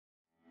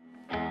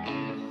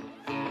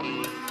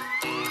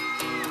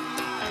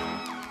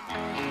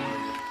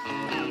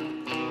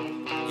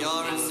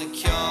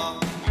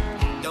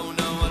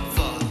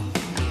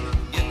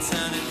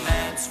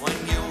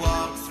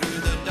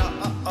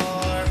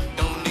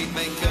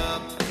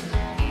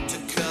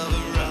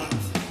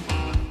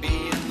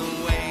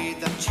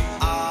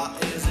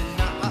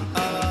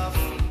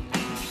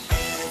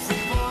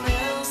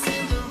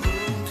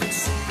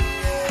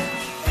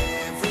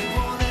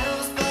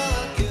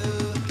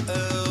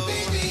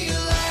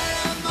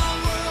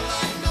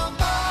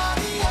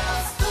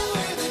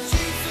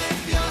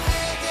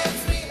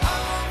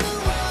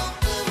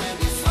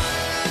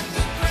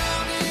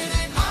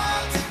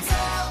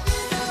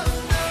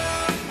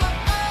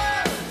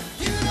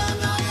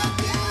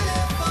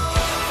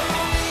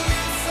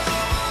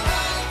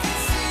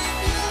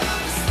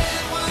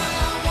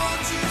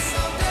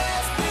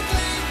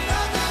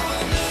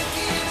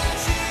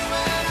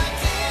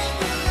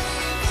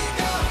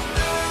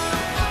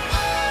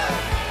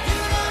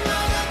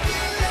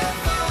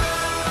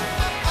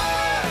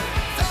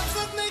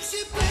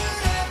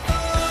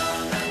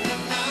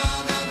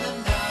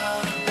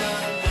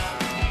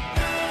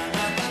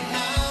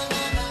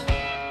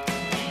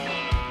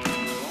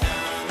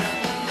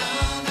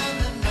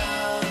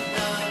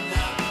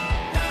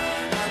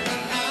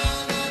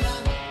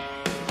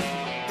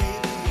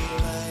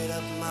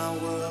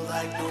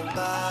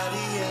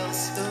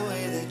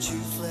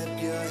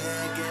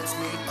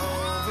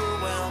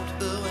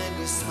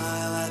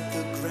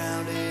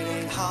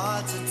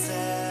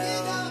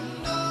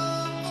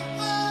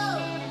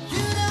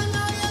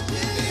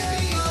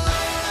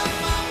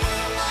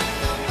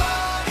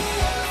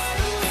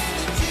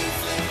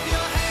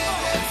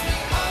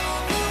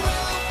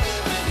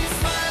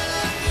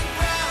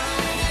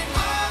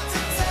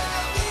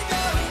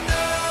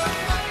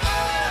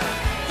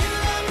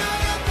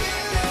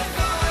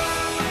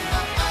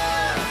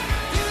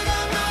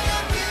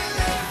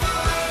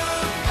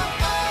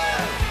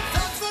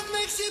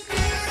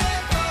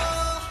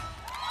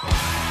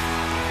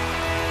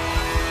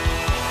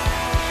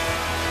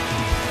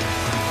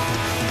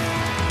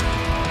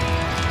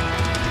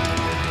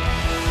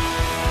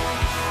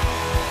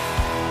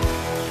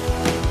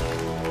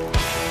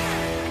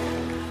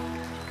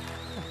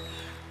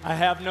I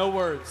have no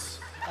words.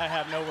 I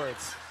have no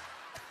words.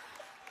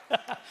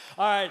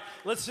 All right,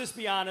 let's just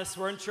be honest.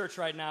 We're in church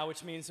right now,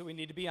 which means that we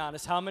need to be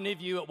honest. How many of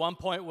you at one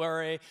point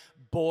were a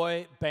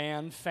boy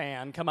band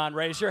fan? Come on,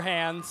 raise your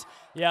hands.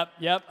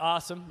 Yep,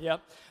 awesome,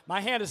 yep.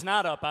 My hand is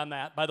not up on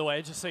that, by the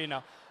way, just so you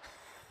know.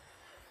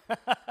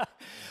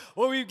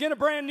 Well, we begin a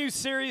brand new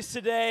series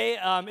today.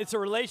 It's a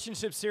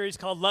relationship series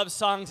called Love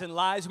Songs and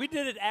Lies. We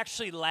did it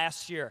actually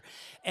last year,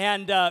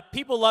 and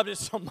people loved it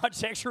so much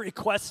they actually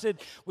requested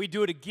we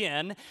do it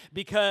again,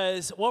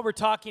 because what we're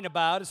talking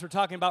about is we're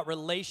talking about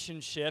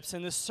relationships,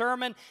 and the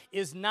sermon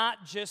is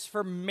not just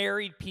for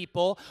married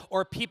people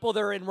or people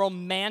that are in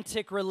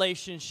romantic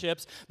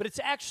relationships, but it's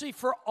actually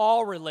for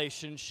all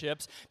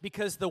relationships,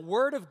 because the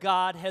Word of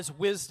God has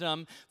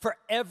wisdom for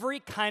every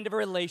kind of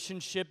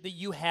relationship that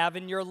you have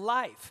in your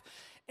life.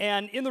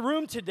 And in the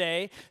room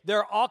today, there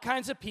are all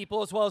kinds of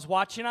people, as well as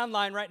watching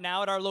online right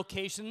now at our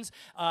locations,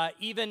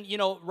 even,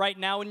 right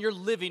now in your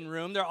living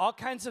room. There are all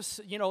kinds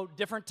of,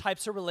 different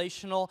types of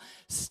relational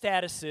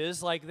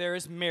statuses. Like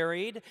there's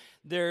married,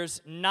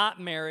 there's not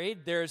married,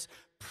 there's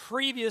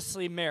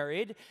previously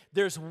married,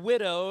 there's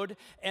widowed,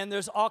 and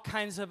there's all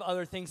kinds of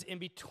other things in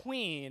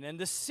between. And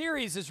this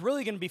series is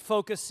really going to be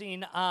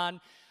focusing on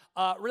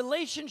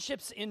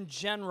relationships in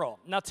general.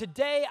 Now,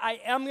 today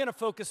I am going to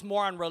focus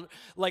more on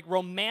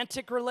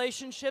romantic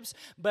relationships,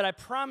 but I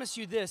promise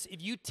you this: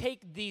 if you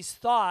take these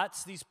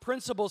thoughts, these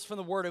principles from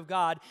the Word of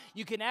God,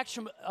 you can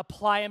actually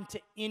apply them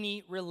to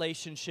any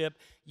relationship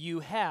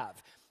you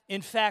have.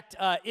 In fact,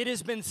 it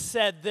has been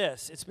said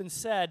this: it's been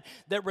said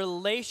that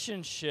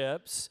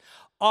relationships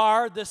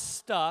are the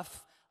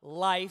stuff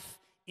life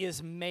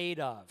is made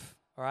of.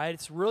 All right?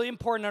 It's really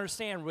important to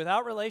understand,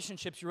 without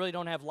relationships, you really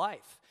don't have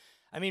life.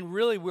 I mean,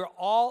 really, we're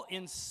all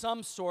in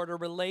some sort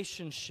of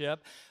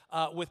relationship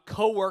with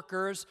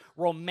coworkers,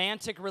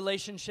 romantic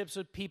relationships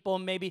with people,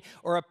 maybe,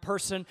 or a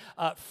person,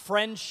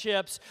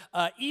 friendships,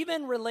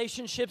 even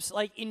relationships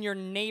like in your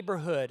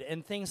neighborhood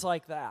and things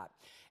like that.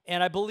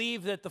 And I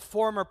believe that the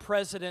former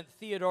president,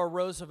 Theodore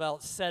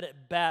Roosevelt, said it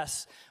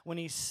best when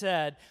he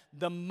said,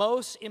 the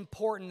most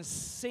important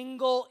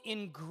single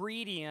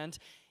ingredient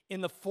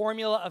in the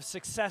formula of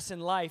success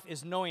in life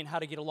is knowing how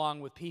to get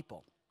along with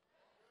people.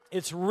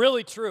 It's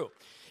really true.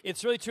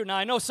 It's really true. Now,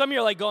 I know some of you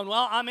are like going,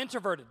 well, I'm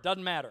introverted.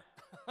 Doesn't matter.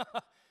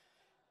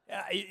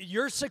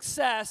 Your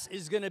success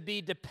is going to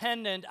be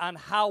dependent on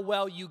how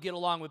well you get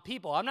along with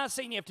people. I'm not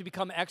saying you have to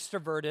become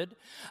extroverted.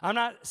 I'm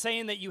not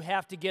saying that you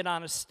have to get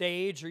on a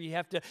stage or you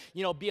have to,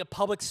 be a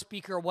public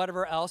speaker or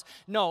whatever else.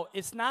 No,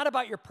 it's not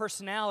about your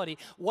personality.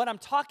 What I'm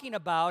talking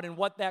about, and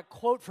what that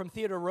quote from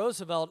Theodore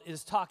Roosevelt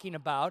is talking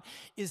about,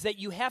 is that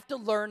you have to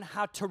learn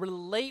how to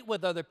relate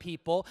with other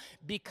people,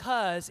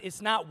 because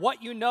it's not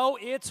what you know,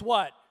 it's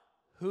what?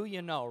 Who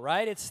you know,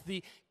 right? It's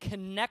the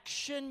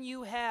connection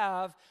you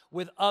have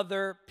with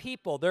other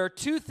people. There are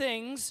two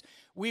things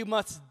we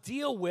must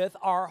deal with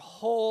our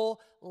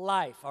whole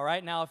life, all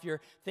right? Now, if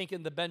you're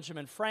thinking the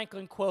Benjamin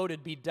Franklin quote,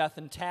 it'd be death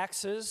and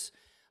taxes.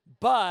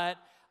 But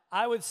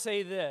I would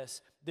say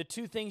this: the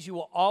two things you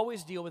will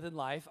always deal with in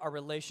life are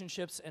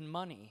relationships and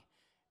money,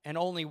 and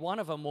only one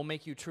of them will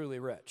make you truly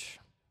rich.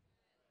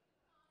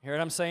 Hear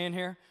what I'm saying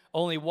here?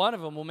 Only one of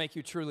them will make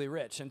you truly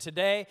rich. And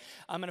today,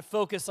 I'm going to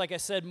focus, like I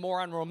said,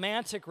 more on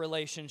romantic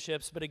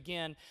relationships, but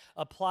again,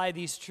 apply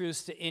these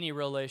truths to any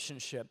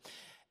relationship.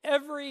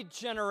 Every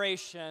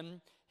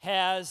generation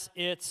has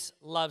its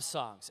love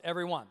songs,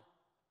 every one.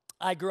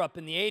 I grew up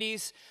in the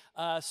 80s,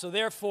 so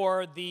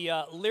therefore, the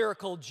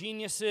lyrical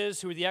geniuses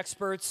who are the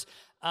experts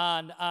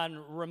on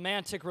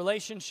romantic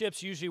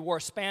relationships usually wore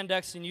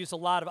spandex and used a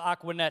lot of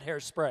Aquanet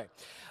hairspray,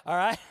 all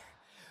right?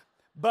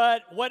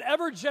 But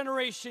whatever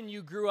generation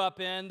you grew up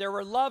in, there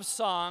were love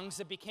songs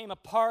that became a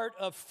part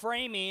of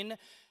framing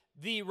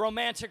the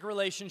romantic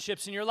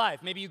relationships in your life.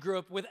 Maybe you grew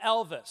up with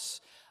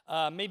Elvis.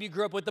 Maybe you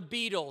grew up with the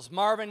Beatles,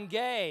 Marvin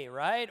Gaye,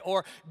 right?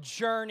 Or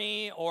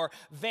Journey, or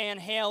Van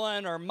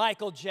Halen, or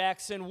Michael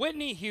Jackson,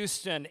 Whitney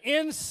Houston,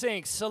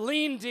 NSYNC,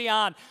 Celine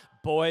Dion,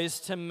 Boys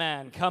to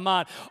Men, come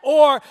on.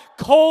 Or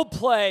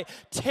Coldplay,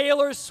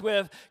 Taylor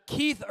Swift,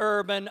 Keith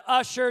Urban,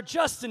 Usher,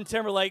 Justin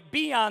Timberlake,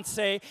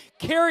 Beyonce,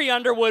 Carrie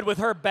Underwood with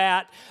her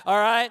bat, all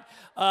right?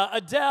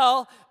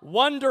 Adele,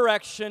 One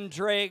Direction,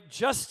 Drake,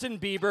 Justin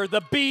Bieber,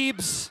 the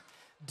Biebs,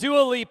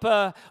 Dua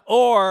Lipa,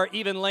 or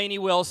even Lainey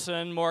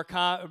Wilson more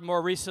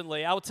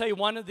recently. I will tell you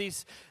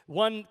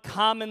one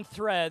common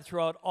thread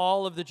throughout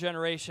all of the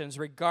generations,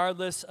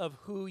 regardless of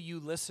who you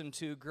listened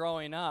to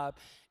growing up,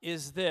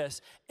 is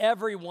this: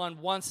 everyone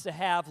wants to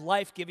have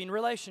life-giving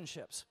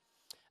relationships.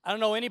 I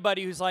don't know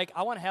anybody who's like,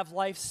 I want to have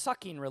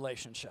life-sucking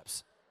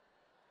relationships,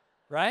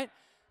 right?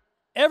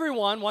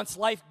 Everyone wants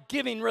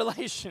life-giving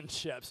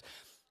relationships.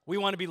 We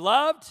want to be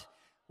loved,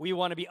 we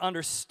want to be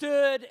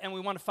understood, and we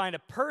want to find a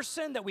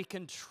person that we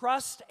can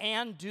trust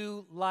and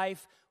do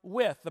life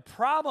with. The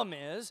problem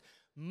is,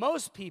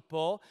 most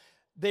people,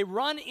 they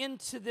run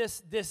into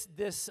this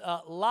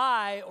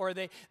lie, or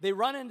they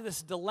run into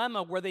this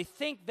dilemma where they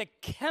think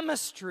that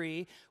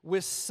chemistry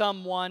with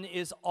someone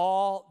is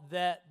all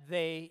that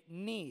they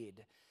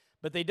need.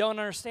 But they don't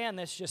understand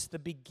that's just the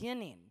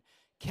beginning.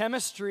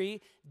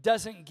 Chemistry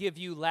doesn't give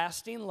you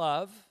lasting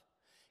love.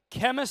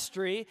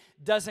 Chemistry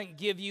doesn't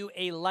give you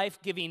a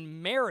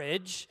life-giving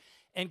marriage.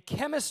 And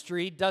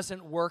chemistry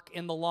doesn't work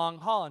in the long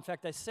haul. In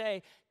fact, I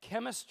say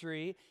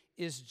chemistry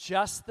is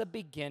just the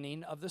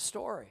beginning of the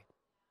story.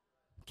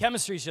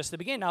 Chemistry is just the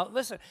beginning. Now,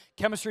 listen,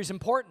 chemistry is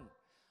important.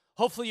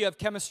 Hopefully you have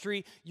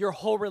chemistry your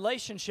whole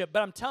relationship,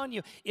 but I'm telling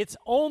you, if it's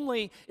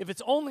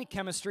only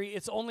chemistry,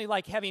 it's only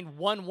like having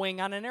one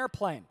wing on an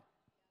airplane.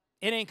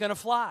 It ain't gonna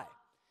fly.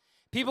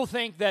 People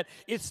think that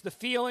it's the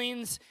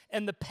feelings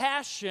and the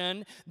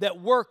passion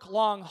that work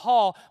long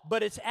haul,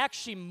 but it's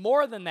actually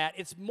more than that.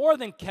 It's more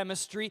than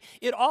chemistry.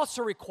 It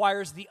also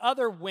requires the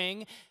other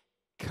wing,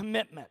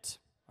 commitment,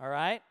 all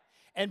right?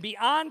 And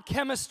beyond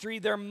chemistry,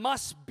 there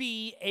must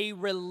be a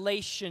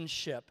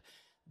relationship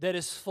that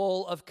is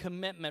full of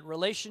commitment.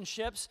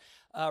 Relationships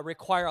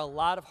require a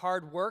lot of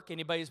hard work.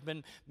 Anybody who's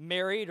been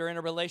married or in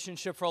a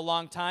relationship for a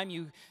long time,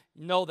 you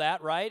know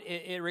that, right?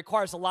 It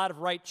requires a lot of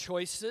right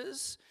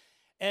choices.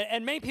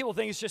 And many people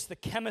think it's just the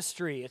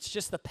chemistry, it's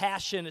just the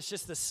passion, it's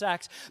just the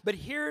sex. But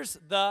here's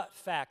the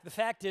fact. The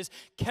fact is,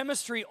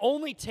 chemistry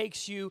only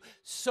takes you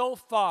so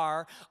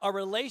far. A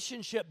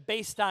relationship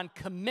based on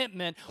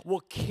commitment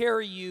will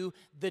carry you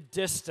the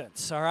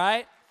distance, all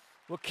right?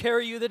 Will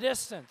carry you the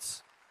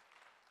distance.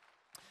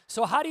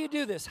 So how do you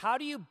do this? How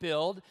do you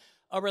build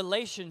a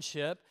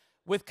relationship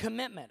with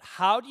commitment?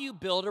 How do you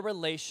build a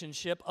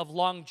relationship of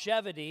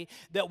longevity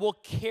that will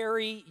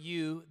carry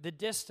you the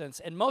distance?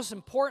 And most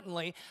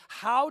importantly,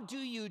 how do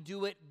you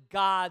do it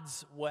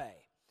God's way?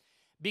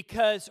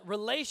 Because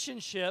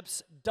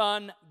relationships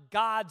done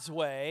God's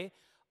way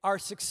are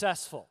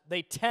successful.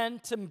 They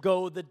tend to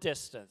go the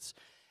distance.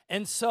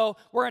 And so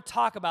we're going to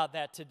talk about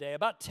that today.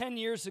 About 10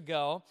 years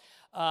ago,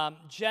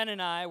 Jen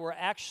and I were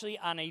actually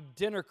on a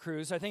dinner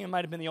cruise. I think it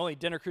might have been the only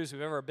dinner cruise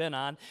we've ever been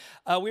on.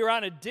 We were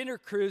on a dinner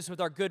cruise with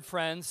our good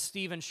friends,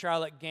 Steve and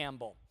Charlotte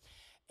Gamble.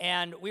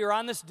 And we were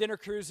on this dinner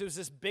cruise. It was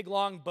this big,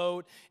 long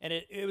boat, and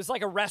it was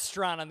like a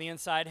restaurant on the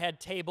inside, had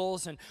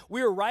tables, and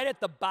we were right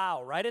at the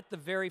bow, right at the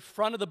very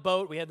front of the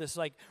boat. We had this,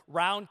 like,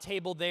 round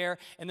table there,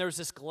 and there was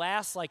this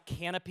glass, like,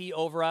 canopy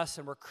over us,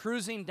 and we're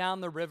cruising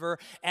down the river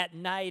at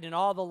night, and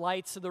all the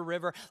lights of the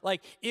river.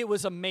 Like, it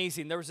was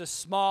amazing. There was a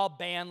small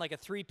band, like a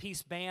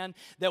three-piece band,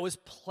 that was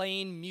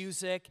playing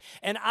music,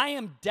 and I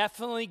am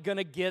definitely going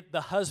to get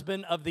the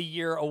Husband of the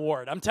Year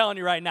award. I'm telling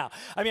you right now.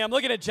 I mean, I'm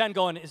looking at Jen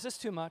going, is this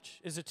too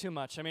much? Is it too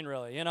much? I mean,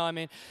 really,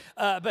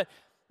 but,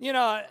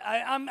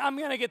 I'm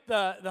going to get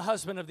the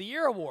Husband of the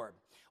Year award.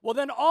 Well,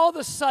 then all of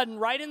a sudden,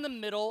 right in the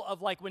middle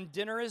of, like, when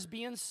dinner is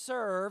being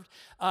served,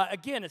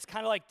 again, it's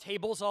kind of like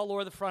tables all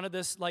over the front of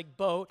this, like,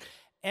 boat,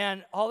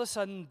 and all of a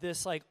sudden,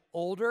 this, like,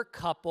 older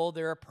couple,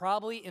 they're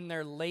probably in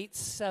their late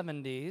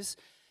 70s,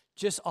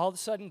 just all of a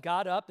sudden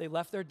got up, they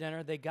left their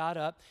dinner, they got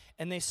up,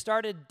 and they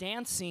started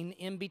dancing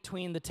in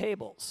between the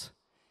tables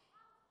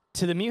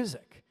to the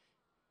music.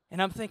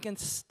 And I'm thinking,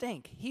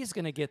 stink, he's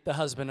going to get the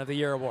Husband of the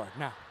Year award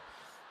now.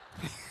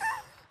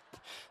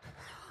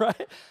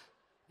 Right?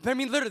 But I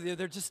mean, literally,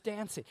 they're just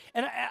dancing.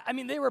 And I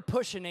mean, they were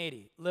pushing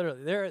 80,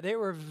 literally. They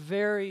were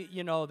very,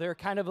 they're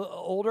kind of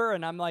older,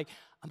 and I'm like,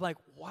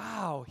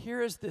 wow,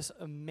 here is this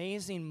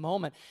amazing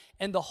moment.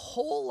 And the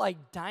whole,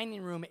 like,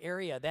 dining room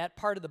area, that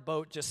part of the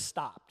boat just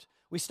stopped.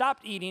 We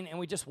stopped eating, and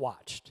we just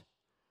watched.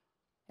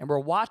 And we're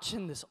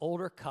watching this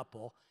older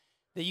couple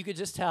that you could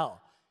just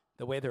tell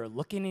the way they were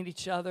looking at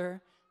each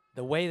other,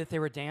 the way that they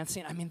were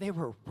dancing. I mean, they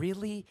were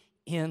really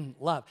in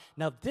love.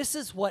 Now, this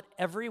is what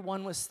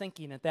everyone was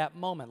thinking at that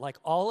moment. Like,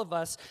 all of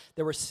us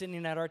that were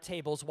sitting at our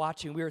tables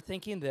watching, we were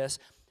thinking this: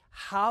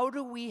 how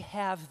do we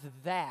have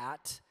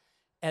that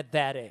at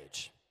that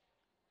age?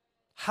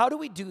 How do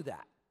we do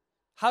that?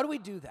 How do we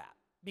do that?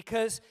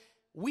 Because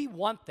we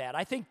want that.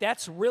 I think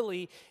that's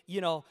really,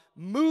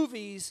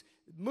 movies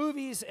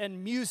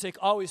and music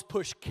always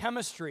push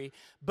chemistry,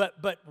 but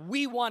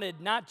we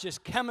wanted not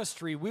just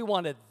chemistry, we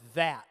wanted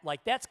that.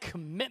 Like, that's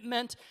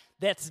commitment,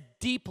 that's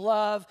deep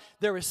love.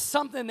 There was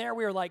something there.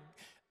 We were like,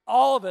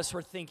 all of us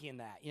were thinking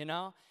that,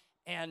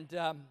 And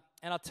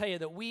I'll tell you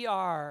that we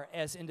are,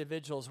 as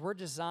individuals, we're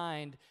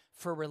designed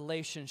for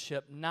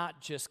relationship,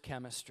 not just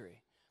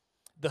chemistry.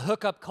 The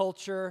hookup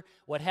culture,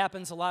 what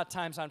happens a lot of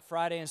times on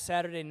Friday and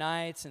Saturday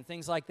nights and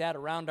things like that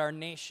around our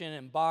nation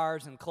and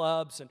bars and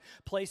clubs and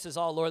places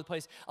all over the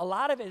place, a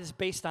lot of it is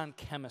based on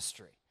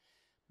chemistry.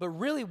 But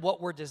really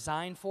what we're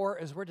designed for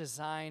is we're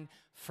designed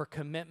for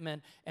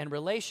commitment and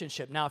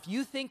relationship. Now, if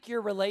you think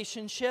your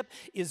relationship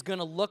is going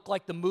to look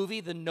like the movie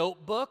The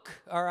Notebook,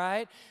 all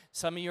right?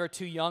 Some of you are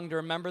too young to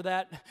remember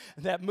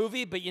that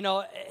movie, but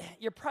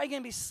you're probably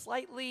going to be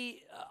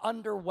slightly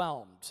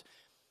underwhelmed.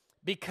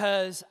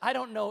 Because I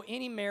don't know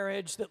any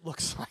marriage that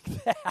looks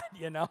like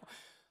that,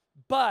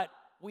 But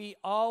we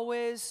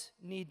always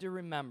need to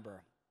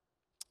remember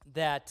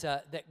that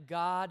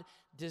God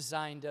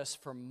designed us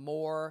for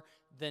more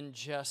than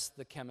just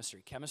the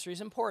chemistry. Chemistry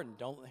is important.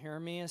 Don't hear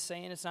me as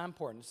saying it's not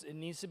important. It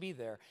needs to be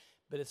there,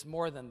 but it's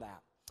more than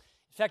that.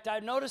 In fact,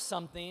 I've noticed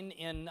something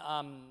in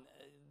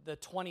the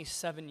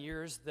 27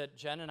 years that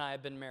Jen and I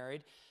have been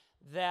married,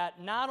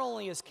 that not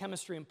only is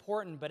chemistry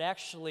important, but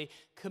actually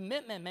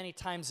commitment many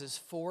times is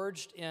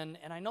forged in,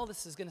 and I know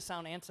this is going to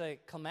sound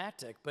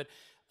anticlimactic, but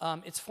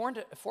it's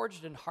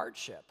forged in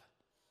hardship.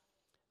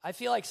 I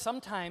feel like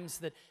sometimes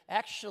that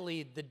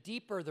actually the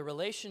deeper the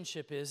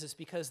relationship is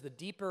because the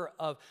deeper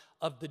of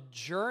the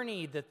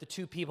journey that the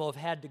two people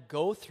have had to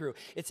go through.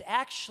 It's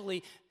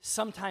actually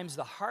sometimes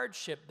the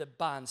hardship that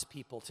bonds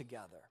people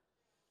together.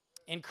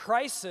 In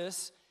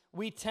crisis,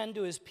 we tend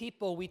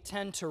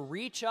to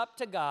reach up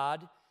to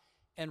God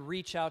and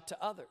reach out to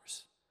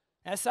others.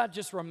 And that's not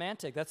just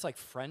romantic, that's like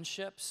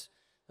friendships,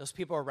 those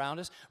people around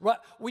us.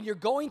 When you're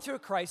going through a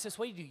crisis,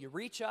 what do? You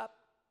reach up,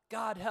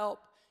 God help,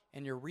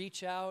 and you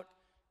reach out,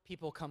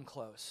 people come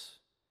close.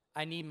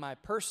 I need my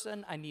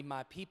person, I need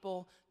my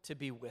people to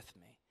be with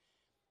me.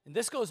 And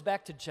this goes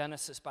back to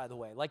Genesis, by the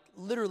way, like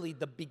literally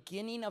the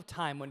beginning of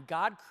time when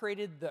God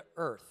created the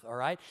earth, all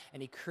right?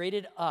 And he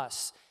created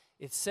us.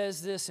 It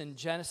says this in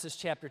Genesis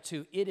chapter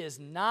 2, it is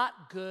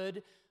not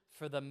good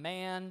for the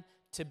man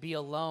to be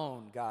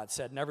alone, God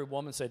said. And every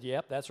woman said,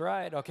 yep, that's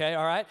right, okay,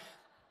 all right?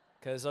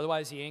 Because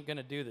otherwise he ain't going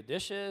to do the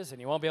dishes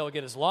and he won't be able to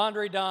get his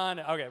laundry done.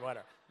 Okay,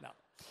 whatever, no.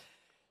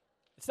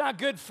 It's not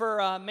good for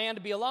a man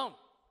to be alone.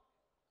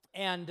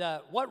 And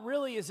what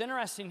really is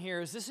interesting here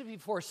is this is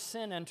before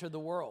sin entered the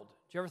world.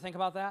 Do you ever think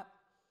about that?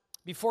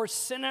 Before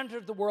sin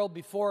entered the world,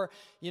 before,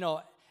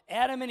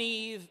 Adam and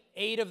Eve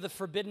ate of the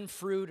forbidden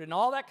fruit and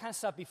all that kind of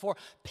stuff, before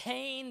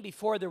pain,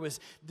 before there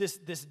was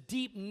this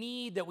deep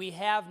need that we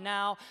have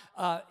now,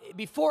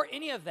 before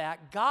any of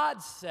that,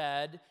 God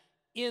said,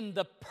 in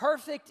the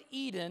perfect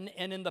Eden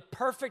and in the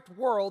perfect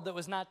world that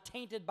was not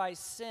tainted by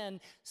sin,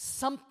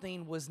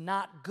 something was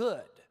not good.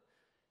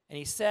 And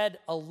he said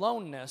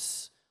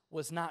aloneness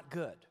was not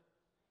good.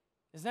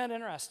 Isn't that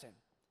interesting?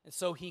 And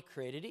so he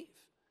created Eve.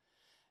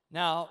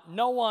 Now,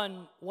 no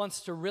one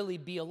wants to really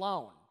be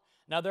alone.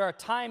 Now, there are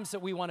times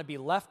that we want to be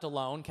left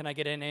alone. Can I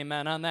get an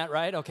amen on that,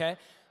 right? Okay.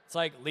 It's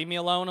like, leave me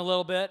alone a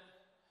little bit.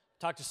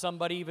 Talked to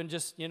somebody even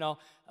just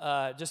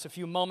a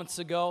few moments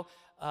ago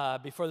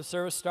before the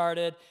service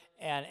started,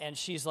 and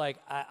she's like,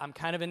 I'm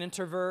kind of an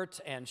introvert,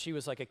 and she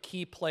was like a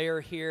key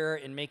player here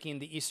in making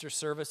the Easter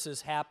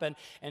services happen.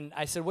 And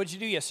I said, what did you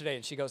do yesterday?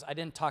 And she goes, I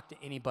didn't talk to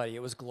anybody.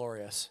 It was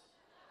glorious.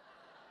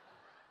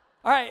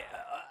 All right,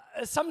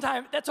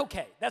 sometimes that's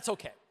okay. That's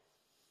okay.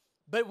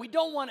 But we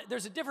don't want,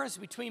 there's a difference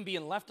between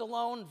being left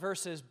alone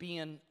versus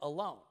being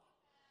alone.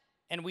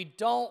 And we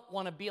don't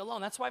want to be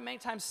alone. That's why many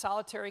times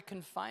solitary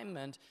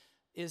confinement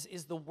is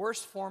the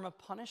worst form of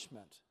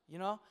punishment,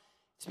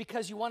 It's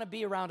because you want to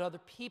be around other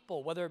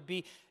people, whether it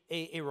be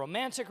a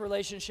romantic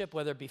relationship,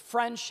 whether it be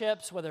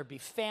friendships, whether it be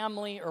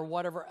family, or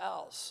whatever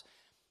else.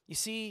 You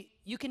see,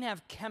 you can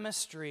have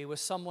chemistry with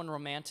someone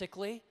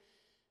romantically,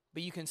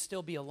 but you can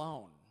still be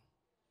alone.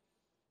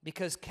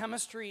 Because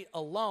chemistry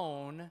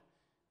alone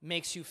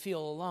makes you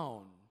feel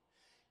alone.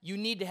 You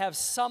need to have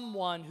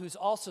someone who's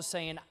also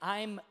saying,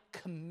 I'm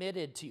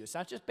committed to you. It's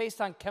not just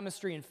based on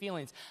chemistry and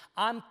feelings.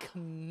 I'm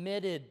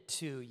committed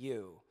to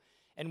you.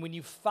 And when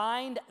you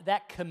find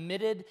that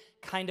committed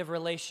kind of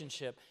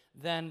relationship,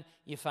 then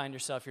you find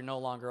yourself, you're no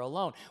longer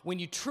alone. When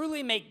you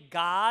truly make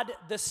God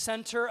the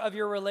center of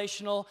your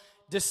relational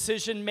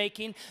decision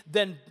making,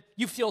 then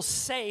you feel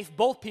safe,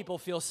 both people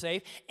feel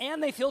safe,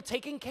 and they feel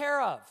taken care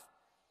of.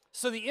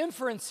 So the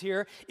inference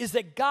here is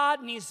that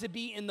God needs to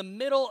be in the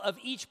middle of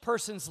each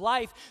person's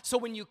life. So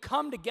when you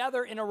come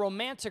together in a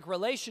romantic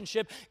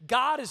relationship,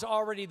 God is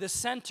already the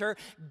center.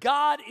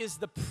 God is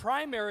the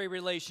primary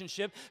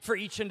relationship for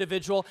each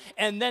individual.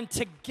 And then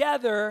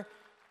together,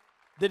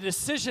 the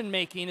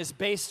decision-making is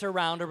based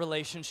around a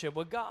relationship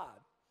with God.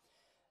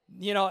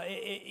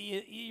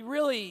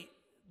 Really,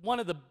 one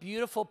of the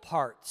beautiful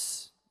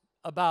parts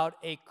about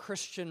a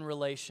Christian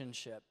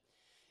relationship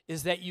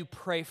is that you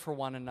pray for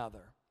one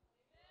another.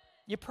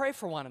 You pray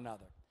for one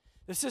another.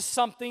 This is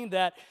something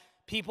that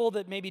people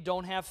that maybe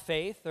don't have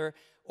faith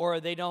or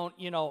they don't,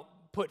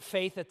 put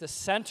faith at the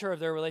center of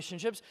their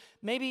relationships,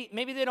 maybe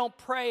they don't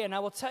pray. And I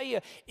will tell you,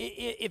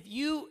 if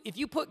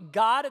you put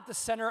God at the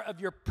center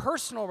of your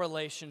personal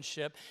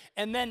relationship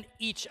and then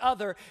each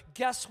other,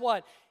 guess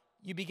what?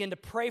 You begin to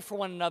pray for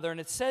one another. And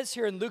it says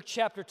here in Luke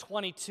chapter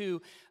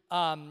 22,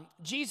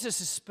 Jesus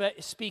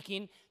is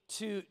speaking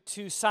to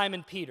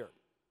Simon Peter.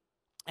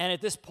 And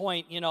at this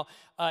point,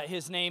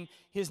 his name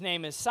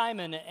is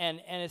Simon, and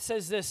it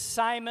says this,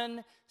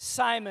 Simon,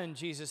 Simon,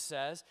 Jesus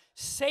says,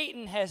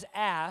 Satan has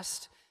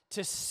asked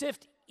to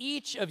sift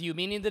each of you,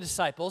 meaning the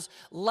disciples,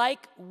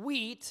 like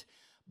wheat,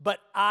 but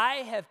I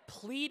have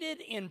pleaded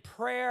in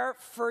prayer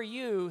for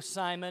you,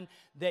 Simon,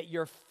 that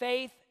your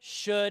faith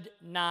should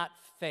not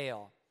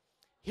fail.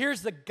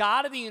 Here's the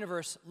God of the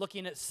universe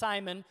looking at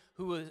Simon,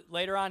 who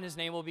later on his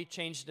name will be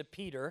changed to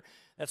Peter.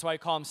 That's why I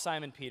call him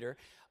Simon Peter.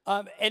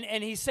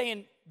 And he's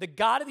saying, the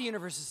God of the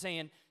universe is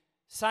saying,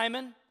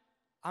 Simon,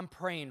 I'm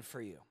praying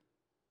for you.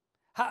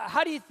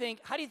 How do you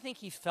think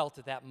he felt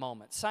at that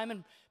moment?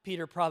 Simon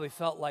Peter probably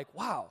felt like,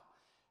 wow,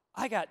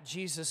 I got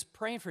Jesus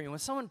praying for you. When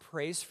someone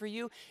prays for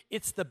you,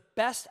 it's the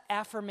best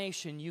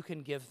affirmation you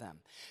can give them.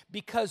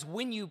 Because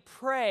when you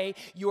pray,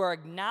 you are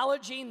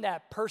acknowledging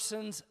that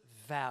person's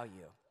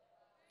value.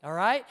 All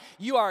right?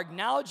 You are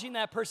acknowledging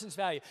that person's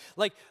value.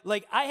 Like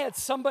I had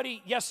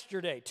somebody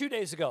yesterday, 2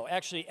 days ago,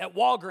 actually, at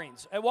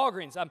Walgreens.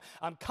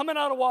 I'm coming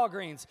out of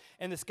Walgreens,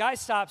 and this guy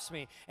stops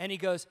me, and he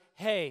goes,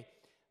 hey,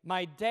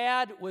 my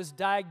dad was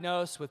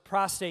diagnosed with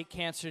prostate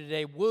cancer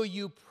today. Will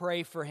you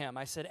pray for him?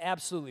 I said,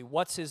 absolutely.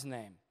 What's his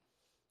name?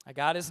 I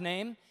got his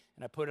name,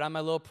 and I put it on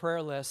my little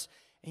prayer list.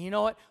 And you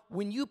know what?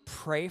 When you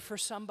pray for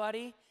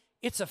somebody,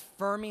 it's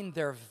affirming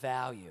their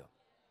value.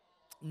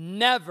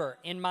 Never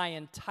in my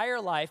entire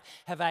life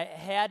have I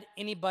had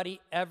anybody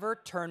ever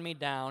turn me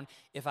down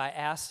if I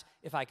asked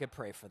if I could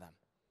pray for them.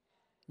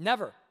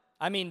 Never.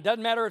 I mean,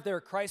 doesn't matter if they're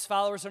Christ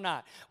followers or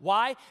not.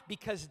 Why?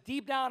 Because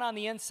deep down on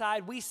the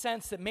inside, we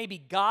sense that maybe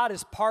God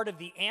is part of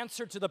the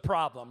answer to the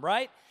problem,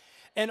 right?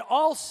 And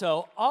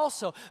also,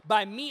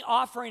 by me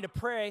offering to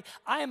pray,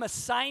 I am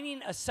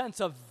assigning a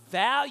sense of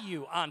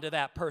value onto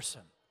that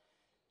person.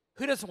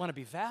 Who doesn't want to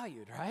be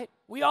valued, right?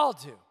 We all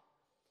do.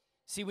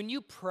 See, when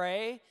you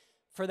pray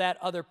for that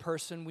other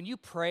person, when you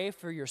pray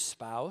for your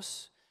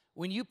spouse,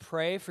 when you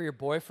pray for your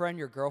boyfriend,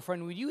 your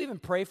girlfriend, when you even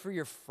pray for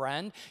your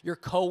friend, your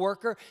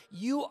coworker,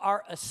 you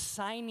are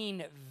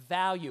assigning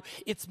value.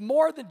 It's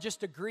more than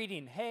just a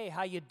greeting. Hey,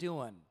 how you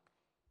doing?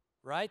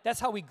 Right? That's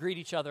how we greet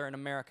each other in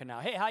America now.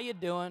 Hey, how you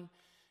doing?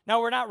 Now,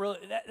 we're not really,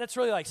 that's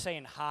really like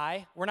saying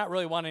hi. We're not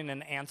really wanting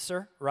an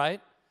answer, right?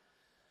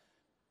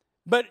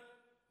 But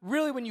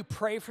really, when you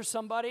pray for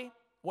somebody,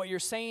 what you're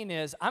saying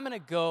is, I'm going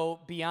to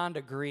go beyond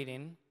a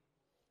greeting.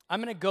 I'm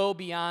going to go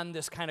beyond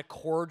this kind of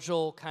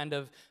cordial kind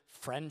of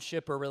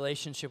friendship or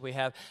relationship we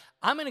have.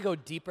 I'm going to go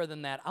deeper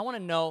than that. I want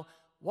to know,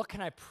 what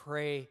can I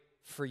pray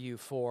for you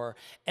for?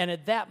 And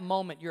at that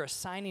moment, you're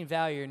assigning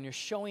value and you're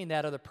showing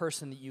that other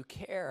person that you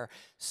care.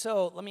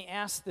 So let me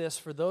ask this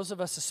for those of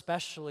us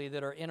especially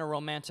that are in a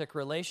romantic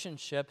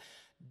relationship.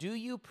 Do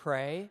you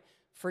pray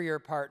for your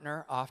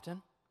partner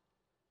often?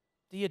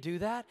 Do you do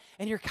that?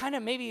 And you're kind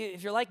of, maybe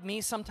if you're like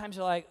me, sometimes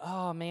you're like,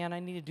 oh man, I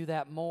need to do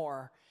that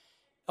more.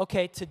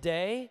 Okay,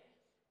 today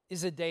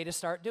is a day to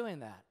start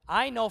doing that.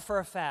 I know for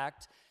a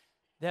fact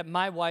that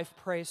my wife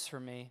prays for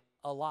me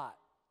a lot.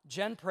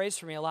 Jen prays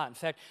for me a lot. In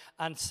fact,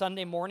 on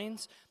Sunday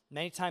mornings,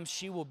 many times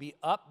she will be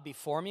up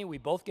before me. We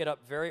both get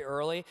up very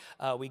early.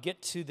 We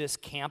get to this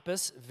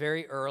campus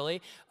very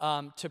early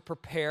to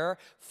prepare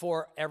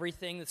for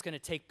everything that's going to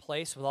take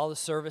place with all the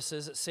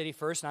services at City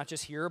First, not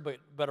just here,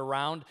 but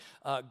around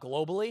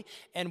globally.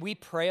 And we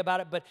pray about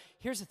it. But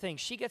here's the thing.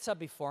 She gets up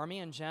before me,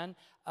 and Jen,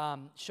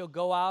 she'll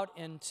go out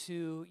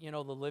into,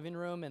 the living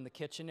room and the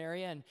kitchen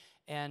area,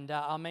 and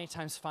I'll many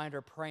times find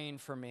her praying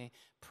for me,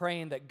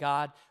 praying that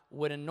God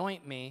would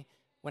anoint me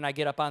when I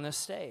get up on this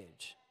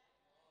stage.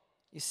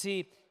 You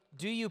see,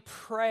 do you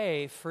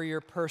pray for your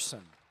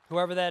person,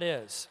 whoever that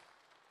is?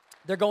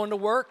 They're going to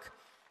work.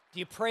 Do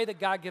you pray that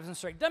God gives them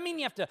strength? Doesn't mean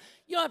you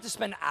don't have to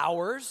spend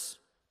hours,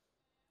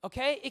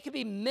 okay? It could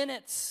be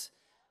minutes,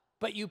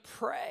 but you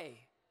pray.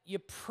 You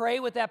pray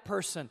with that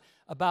person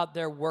about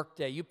their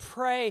workday. You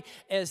pray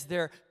as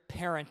they're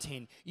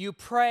parenting. You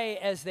pray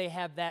as they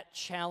have that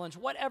challenge,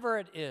 whatever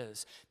it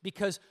is.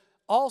 Because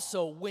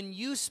also, when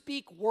you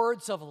speak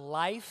words of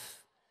life,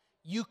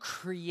 you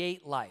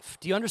create life.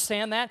 Do you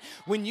understand that?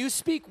 When you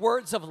speak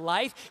words of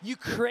life, you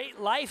create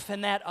life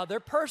in that other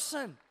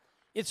person.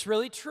 It's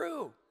really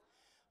true.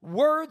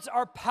 Words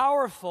are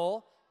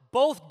powerful,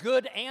 both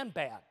good and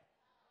bad.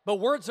 But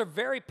words are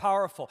very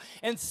powerful.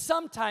 And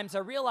sometimes I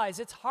realize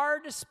it's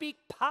hard to speak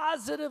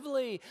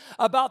positively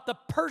about the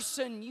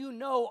person you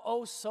know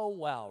oh so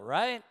well,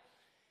 right?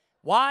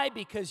 Why?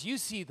 Because you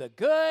see the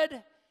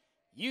good,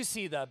 you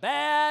see the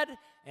bad,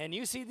 and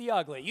you see the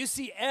ugly. You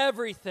see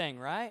everything,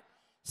 right?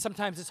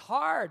 Sometimes it's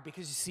hard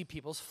because you see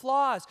people's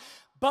flaws,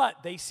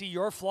 but they see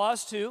your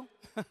flaws too.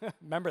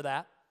 Remember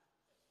that.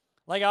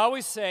 Like I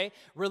always say,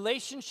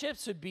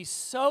 relationships would be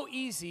so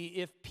easy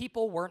if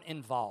people weren't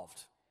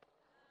involved.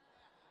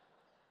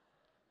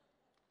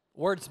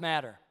 Words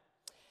matter.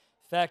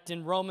 In fact,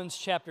 in Romans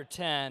chapter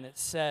 10, it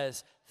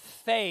says,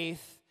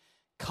 faith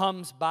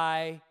comes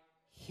by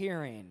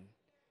hearing.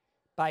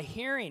 By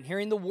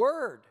hearing the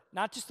word.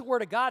 Not just the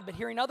word of God, but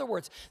hearing other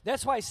words.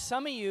 That's why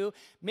some of you,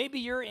 maybe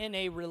you're in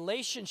a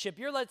relationship.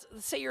 Let's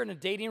say you're in a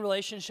dating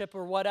relationship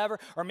or whatever,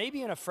 or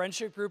maybe in a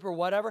friendship group or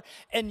whatever,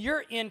 and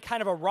you're in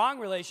kind of a wrong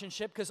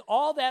relationship because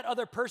all that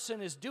other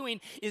person is doing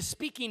is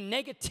speaking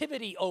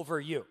negativity over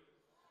you.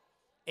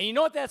 And you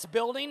know what that's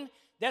building?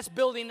 That's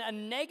building a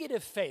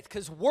negative faith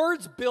because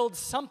words build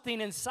something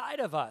inside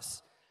of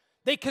us.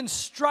 They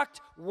construct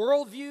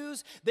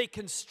worldviews, they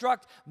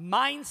construct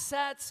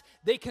mindsets,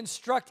 they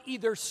construct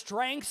either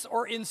strengths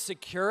or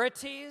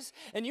insecurities.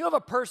 And you have a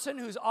person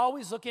who's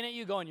always looking at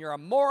you going, you're a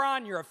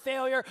moron, you're a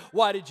failure,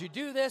 why did you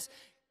do this?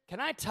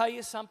 Can I tell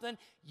you something?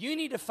 You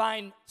need to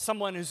find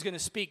someone who's going to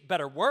speak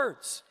better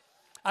words.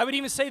 I would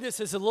even say this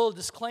as a little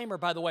disclaimer,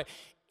 by the way.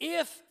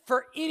 if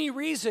for any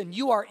reason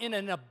you are in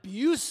an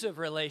abusive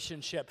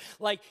relationship,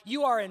 like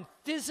you are in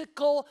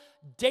physical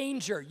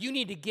danger, you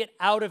need to get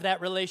out of that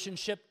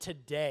relationship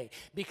today,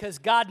 because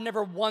God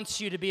never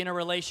wants you to be in a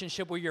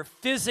relationship where you're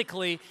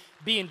physically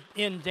being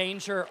in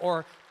danger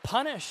or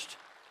punished.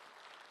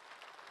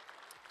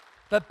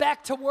 But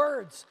back to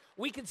words.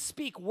 We can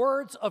speak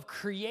words of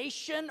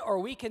creation, or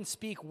we can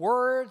speak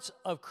words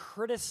of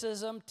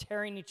criticism,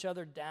 tearing each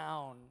other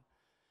down.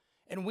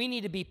 And we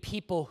need to be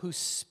people who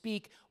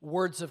speak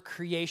words of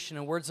creation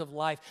and words of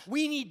life.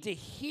 We need to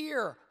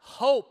hear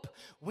hope.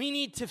 We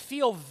need to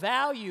feel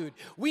valued.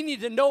 We need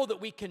to know that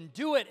we can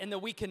do it and that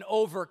we can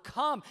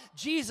overcome.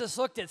 Jesus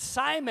looked at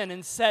Simon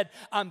and said,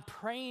 I'm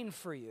praying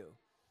for you.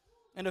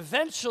 And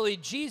eventually,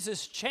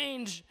 Jesus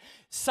changed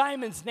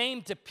Simon's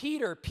name to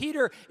Peter.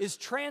 Peter is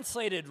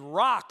translated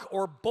rock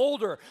or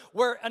boulder,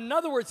 where, in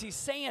other words, he's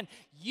saying,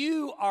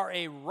 you are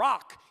a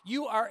rock.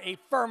 You are a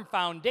firm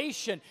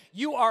foundation.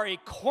 You are a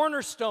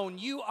cornerstone.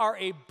 You are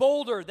a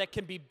boulder that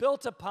can be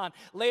built upon.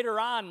 Later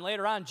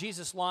on,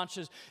 Jesus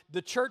launches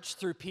the church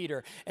through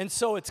Peter. And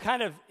so it's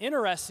kind of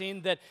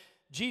interesting that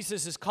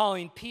Jesus is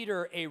calling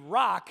Peter a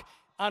rock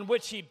on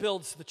which he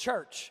builds the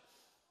church.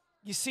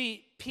 You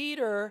see,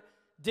 Peter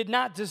did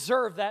not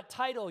deserve that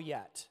title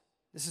yet.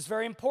 This is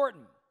very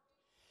important.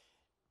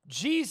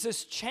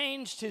 Jesus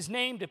changed his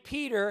name to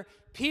Peter.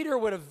 Peter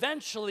would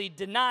eventually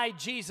deny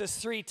Jesus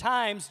 3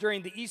 times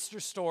during the Easter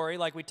story,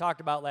 like we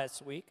talked about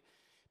last week.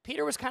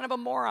 Peter was kind of a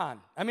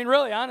moron. I mean,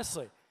 really,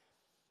 honestly.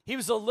 He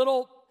was a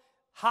little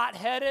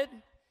hot-headed.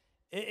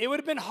 It would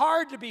have been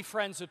hard to be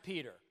friends with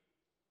Peter.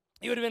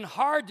 It would have been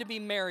hard to be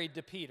married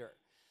to Peter.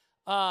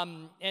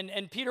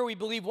 And Peter, we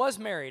believe, was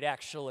married,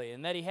 actually,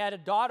 and that he had a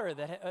daughter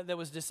that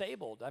was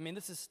disabled. I mean,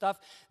 this is stuff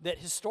that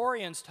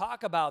historians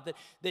talk about,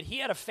 that he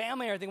had a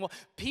family and everything. Well,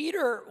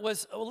 Peter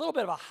was a little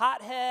bit of a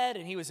hothead,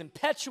 and he was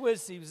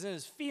impetuous. He was in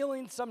his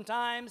feelings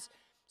sometimes.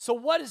 So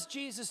what does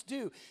Jesus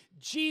do?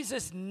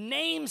 Jesus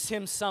names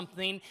him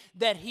something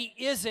that he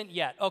isn't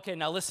yet. Okay,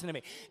 now listen to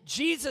me.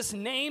 Jesus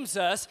names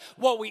us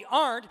what we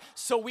aren't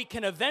so we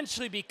can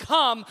eventually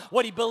become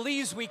what he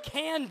believes we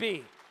can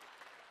be.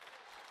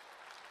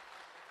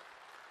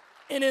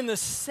 And in the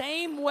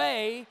same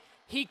way,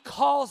 he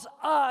calls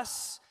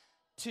us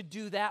to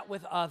do that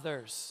with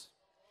others.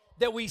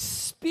 That we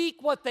speak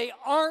what they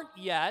aren't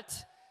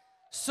yet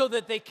so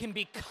that they can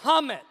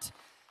become it.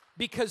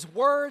 Because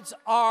words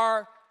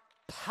are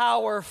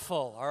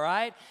powerful, all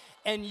right?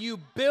 And you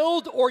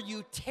build or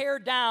you tear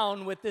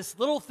down with this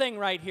little thing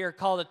right here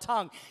called a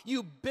tongue.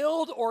 You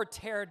build or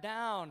tear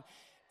down.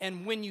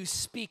 And when you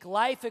speak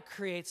life, it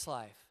creates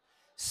life.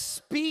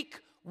 Speak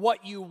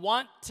what you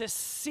want to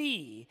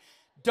see.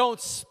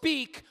 Don't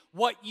speak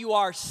what you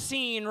are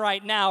seeing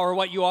right now or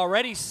what you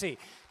already see.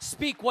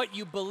 Speak what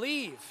you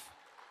believe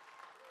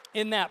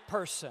in that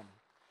person.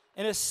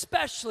 And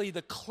especially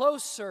the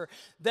closer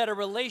that a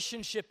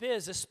relationship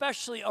is,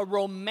 especially a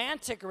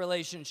romantic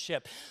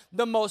relationship,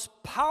 the most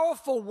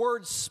powerful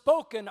words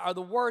spoken are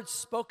the words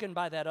spoken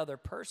by that other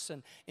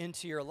person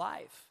into your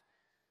life.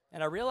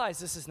 And I realize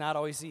this is not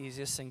always the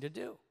easiest thing to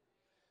do.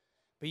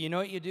 But you know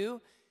what you do?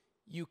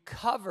 You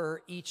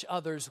cover each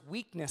other's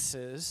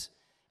weaknesses.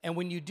 And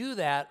when you do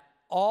that,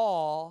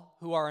 all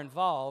who are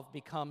involved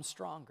become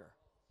stronger.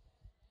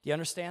 Do you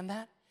understand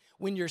that?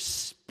 When you're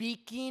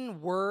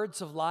speaking words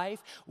of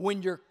life,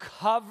 when you're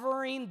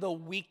covering the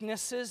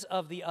weaknesses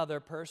of the other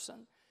person.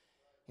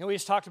 You know, we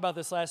just talked about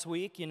this last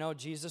week. You know,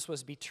 Jesus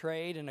was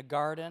betrayed in a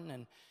garden.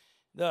 And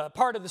the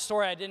part of the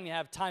story I didn't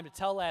have time to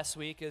tell last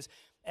week is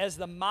as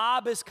the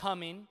mob is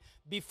coming,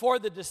 before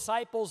the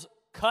disciples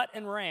cut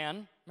and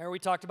ran. Remember we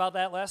talked about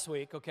that last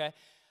week, okay?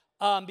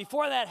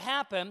 Before that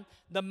happened,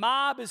 the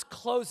mob is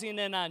closing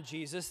in on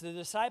Jesus. The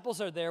disciples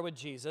are there with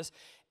Jesus.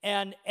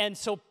 And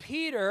so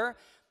Peter,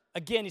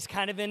 again, he's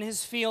kind of in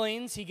his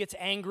feelings. He gets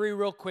angry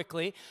real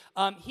quickly.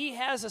 He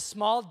has a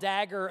small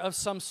dagger of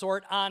some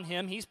sort on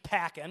him. He's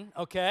packing,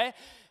 okay?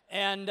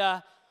 And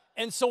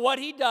so what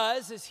he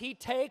does is he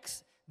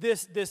takes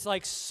this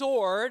like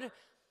sword,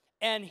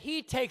 and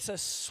he takes a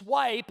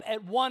swipe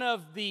at one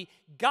of the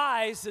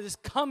guys that is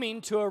coming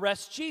to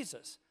arrest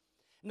Jesus.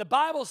 And the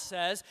Bible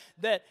says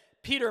that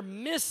Peter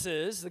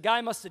misses, the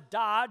guy must have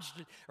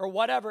dodged or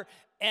whatever,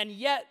 and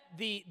yet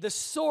the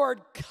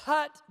sword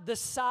cut the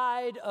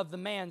side of the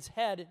man's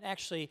head and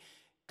actually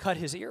cut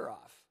his ear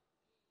off.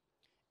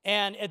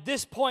 And at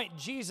this point,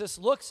 Jesus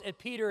looks at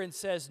Peter and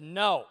says,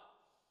 no,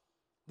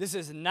 this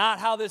is not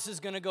how this is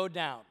going to go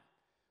down.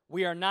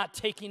 We are not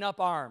taking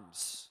up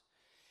arms.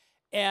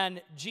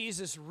 And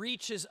Jesus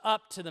reaches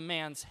up to the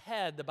man's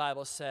head, the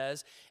Bible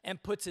says,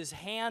 and puts his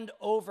hand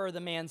over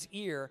the man's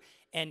ear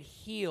and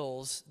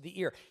heals the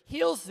ear.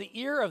 Heals the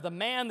ear of the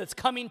man that's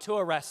coming to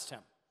arrest him.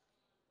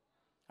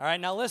 All right,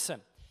 now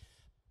listen.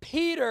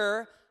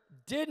 Peter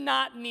did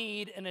not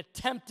need an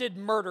attempted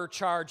murder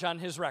charge on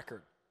his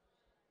record.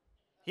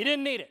 He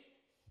didn't need it.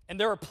 And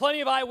there were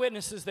plenty of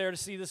eyewitnesses there to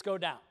see this go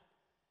down.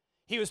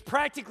 He was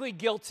practically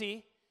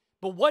guilty,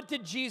 but what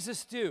did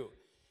Jesus do?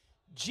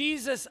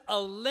 Jesus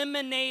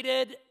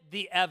eliminated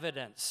the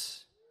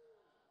evidence.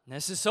 And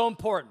this is so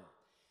important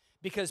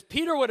because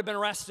Peter would have been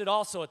arrested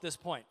also at this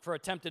point for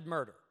attempted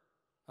murder.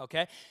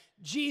 Okay?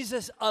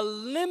 Jesus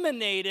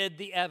eliminated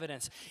the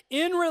evidence.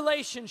 In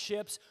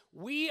relationships,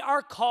 we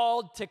are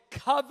called to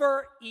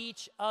cover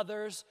each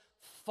other's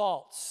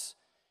faults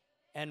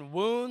and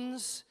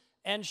wounds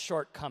and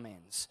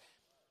shortcomings.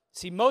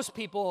 See, most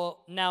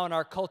people now in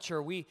our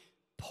culture, we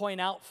point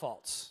out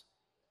faults,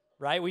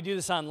 right? We do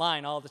this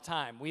online all the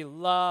time. We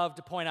love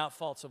to point out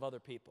faults of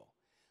other people.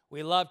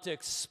 We love to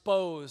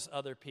expose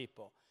other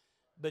people.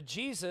 But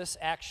Jesus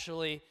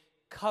actually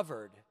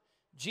covered.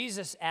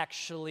 Jesus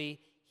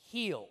actually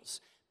heals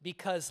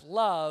because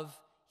love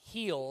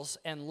heals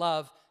and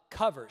love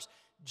covers.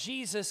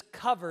 Jesus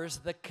covers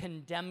the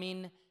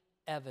condemning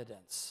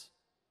evidence.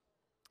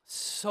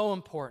 So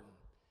important.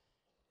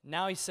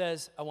 Now he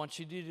says, I want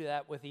you to do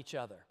that with each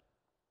other.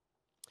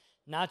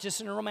 Not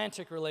just in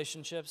romantic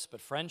relationships,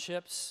 but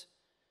friendships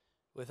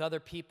with other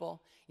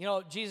people. You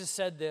know, Jesus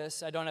said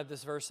this. I don't have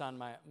this verse on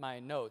my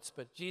notes,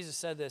 but Jesus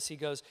said this. He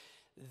goes,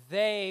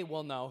 they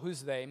will know,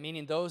 who's they?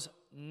 Meaning those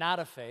not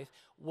of faith,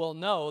 will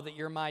know that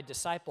you're my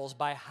disciples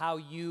by how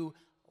you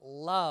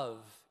love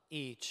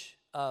each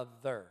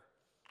other.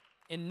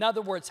 In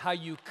other words, how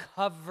you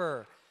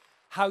cover,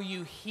 how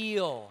you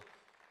heal,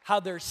 how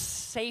there's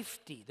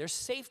safety. There's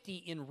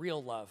safety in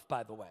real love,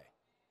 by the way.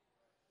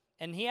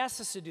 And he asks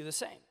us to do the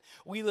same.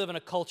 We live in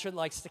a culture that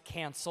likes to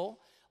cancel,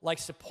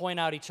 likes to point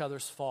out each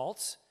other's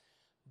faults.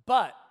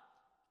 But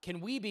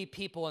can we be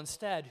people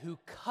instead who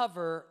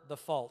cover the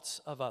faults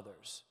of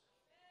others?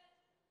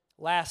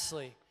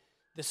 Lastly,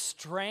 the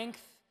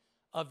strength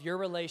of your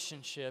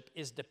relationship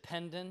is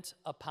dependent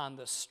upon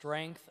the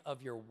strength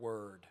of your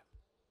word.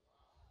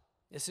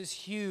 This is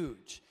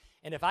huge.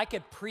 And if I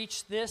could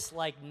preach this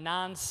like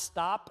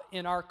nonstop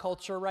in our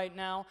culture right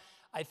now,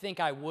 I think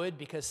I would,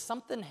 because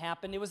something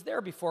happened. It was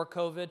there before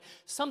COVID.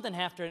 Something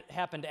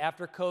happened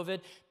after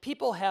COVID.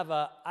 People have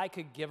a I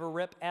could give a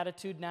rip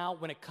attitude now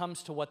when it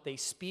comes to what they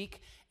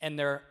speak and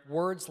their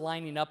words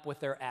lining up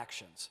with their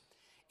actions.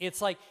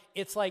 It's like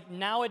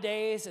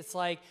nowadays, it's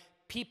like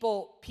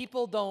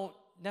people don't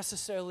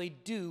necessarily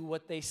do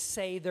what they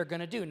say they're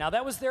going to do. Now,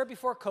 that was there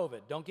before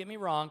COVID, don't get me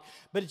wrong,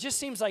 but it just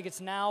seems like it's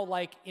now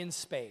like in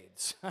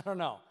spades. I don't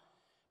know.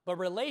 But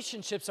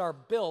relationships are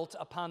built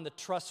upon the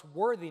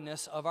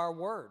trustworthiness of our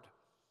word.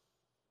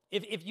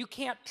 If you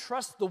can't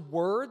trust the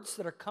words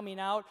that are coming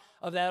out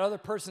of that other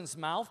person's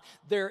mouth,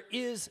 there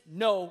is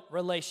no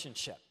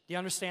relationship. Do you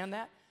understand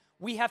that?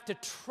 We have to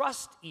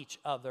trust each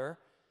other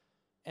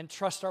and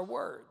trust our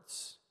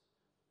words.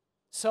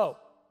 So,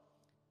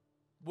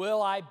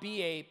 will I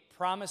be a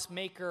promise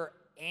maker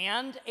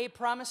and a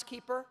promise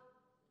keeper?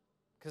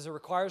 Because it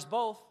requires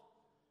both.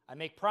 I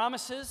make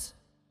promises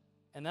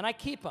and then I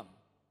keep them.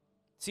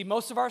 See,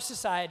 most of our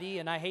society,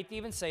 and I hate to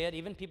even say it,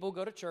 even people who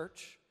go to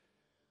church,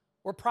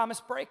 we're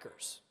promise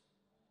breakers.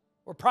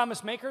 We're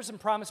promise makers and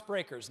promise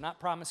breakers, not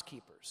promise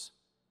keepers.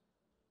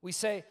 We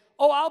say,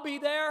 oh, I'll be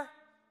there,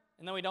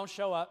 and then we don't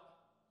show up.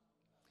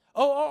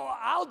 Oh,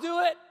 I'll do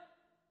it,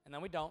 and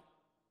then we don't.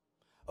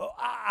 Oh,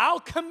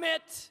 I'll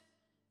commit,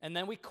 and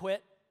then we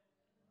quit.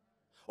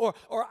 Or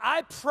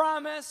I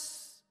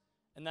promise,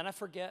 and then I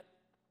forget.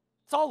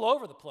 It's all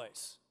over the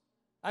place.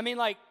 I mean,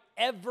 like,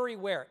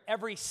 everywhere,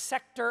 every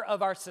sector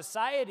of our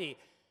society,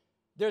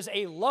 there's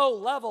a low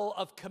level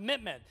of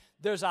commitment.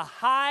 There's a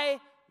high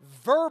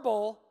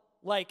verbal,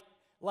 like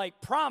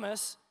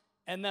promise,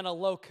 and then a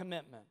low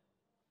commitment.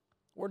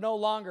 We're no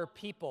longer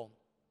people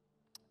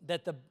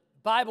that the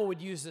Bible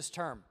would use this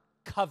term,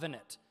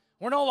 covenant.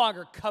 We're no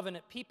longer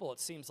covenant people, it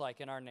seems like,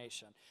 in our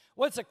nation.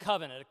 What's a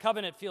covenant? A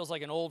covenant feels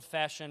like an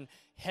old-fashioned,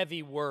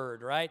 heavy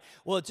word, right?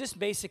 Well, it just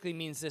basically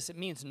means this. It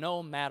means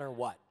no matter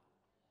what.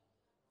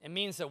 It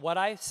means that what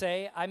I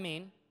say, I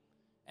mean,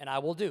 and I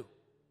will do.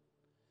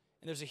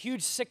 And there's a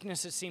huge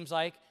sickness, it seems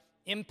like,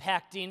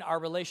 impacting our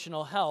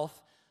relational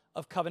health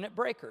of covenant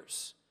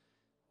breakers.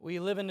 We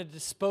live in a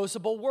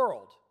disposable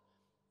world.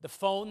 The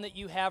phone that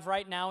you have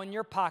right now in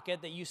your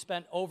pocket that you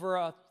spent over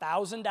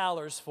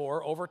 $1,000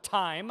 for over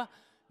time,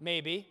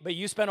 maybe, but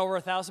you spent over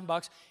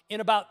 $1,000,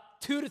 in about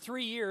 2 to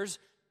 3 years,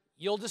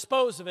 you'll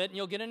dispose of it and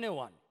you'll get a new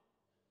one.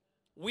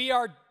 We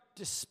are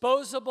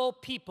disposable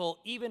people,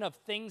 even of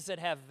things that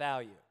have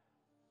value.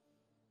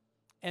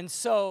 And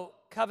so,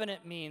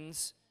 covenant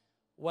means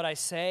what I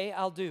say,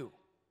 I'll do.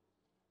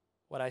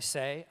 What I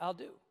say, I'll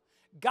do.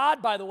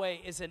 God, by the way,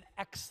 is an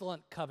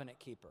excellent covenant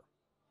keeper.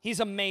 He's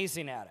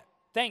amazing at it.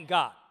 Thank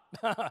God.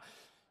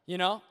 You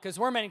know, because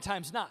we're many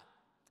times not.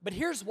 But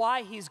here's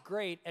why he's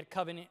great at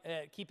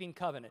keeping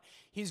covenant.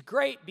 He's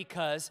great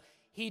because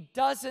he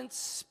doesn't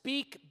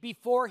speak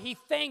before he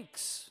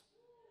thinks.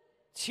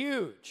 It's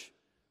huge.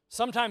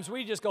 Sometimes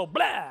we just go,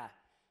 blah,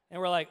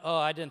 and we're like, oh,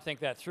 I didn't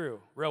think that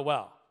through real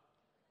well.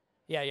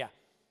 Yeah.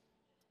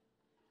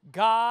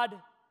 God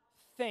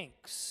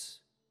thinks,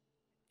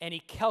 and he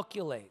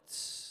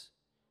calculates,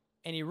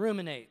 and he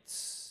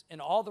ruminates in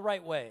all the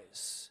right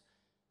ways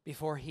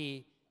before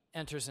he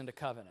enters into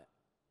covenant.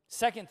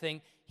 Second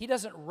thing, he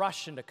doesn't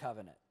rush into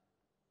covenant.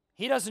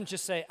 He doesn't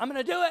just say, I'm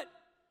going to do it.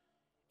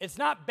 it's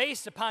not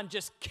based upon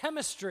just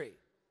chemistry.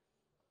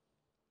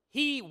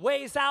 He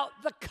weighs out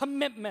the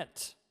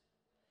commitment.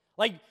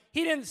 Like,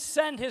 he didn't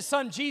send his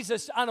son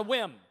Jesus on a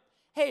whim.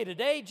 Hey,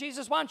 today,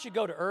 Jesus, why don't you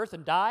go to earth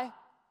and die?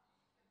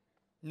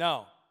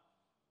 No.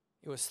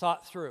 It was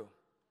thought through.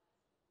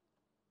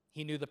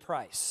 He knew the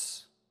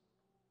price.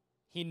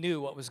 He knew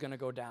what was going to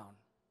go down.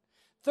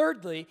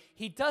 Thirdly,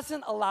 he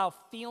doesn't allow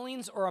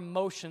feelings or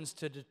emotions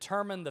to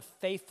determine the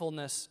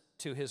faithfulness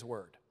to his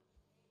word.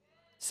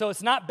 So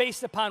it's not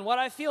based upon what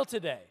I feel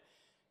today.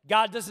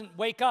 God doesn't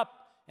wake up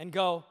and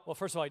go, well,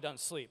 first of all, he doesn't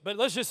sleep. But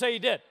let's just say he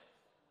did.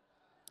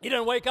 He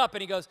didn't wake up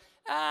and he goes,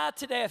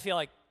 today I feel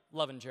like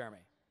loving Jeremy.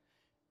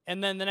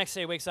 And then the next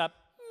day he wakes up,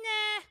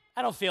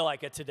 I don't feel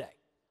like it today.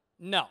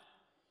 No.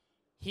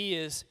 He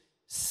is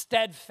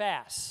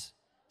steadfastly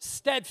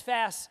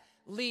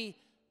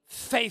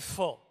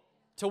faithful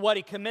to what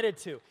he committed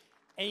to.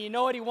 And you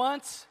know what he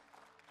wants?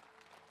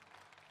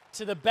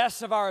 To the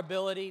best of our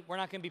ability, we're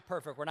not going to be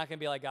perfect. We're not going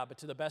to be like God, but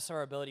to the best of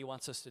our ability, he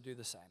wants us to do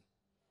the same.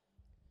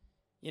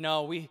 You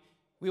know, we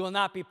will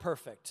not be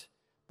perfect,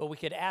 but we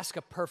could ask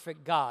a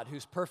perfect God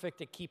who's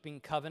perfect at keeping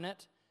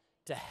covenant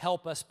to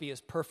help us be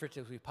as perfect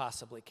as we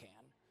possibly can.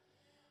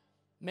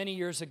 Many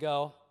years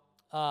ago,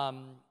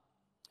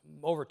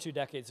 over 2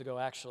 decades ago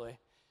actually,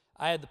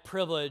 I had the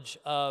privilege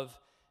of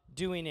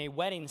doing a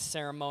wedding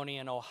ceremony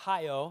in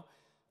Ohio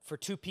for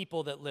 2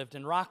 people that lived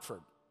in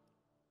Rockford.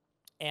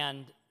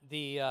 And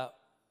the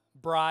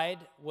bride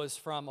was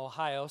from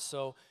Ohio,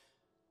 so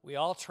we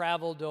all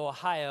traveled to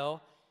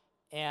Ohio,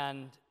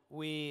 and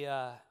we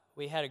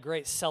had a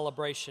great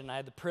celebration. I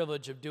had the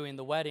privilege of doing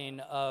the wedding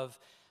of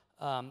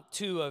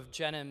 2 of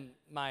Jen and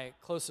my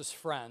closest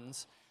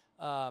friends,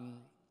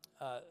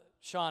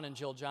 Sean and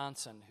Jill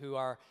Johnson, who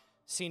are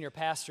senior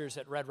pastors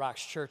at Red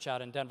Rocks Church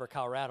out in Denver,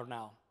 Colorado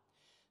now.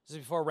 This is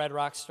before Red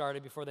Rocks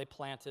started, before they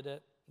planted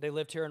it. They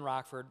lived here in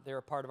Rockford. They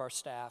were part of our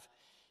staff.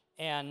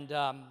 And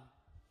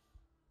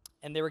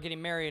they were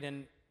getting married,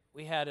 and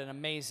we had an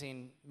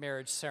amazing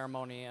marriage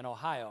ceremony in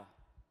Ohio.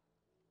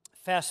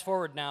 Fast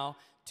forward now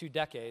 2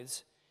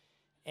 decades,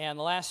 and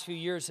the last few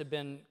years have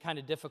been kind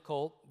of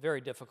difficult,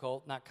 very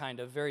difficult, not kind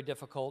of, very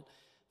difficult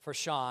for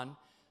Sean.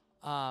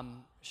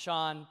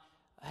 Sean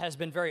has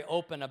been very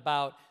open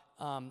about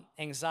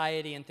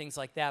anxiety and things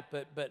like that,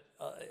 but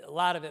a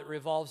lot of it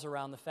revolves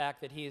around the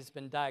fact that he has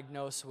been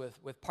diagnosed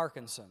with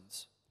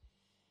Parkinson's.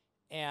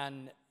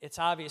 And it's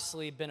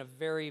obviously been a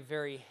very,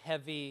 very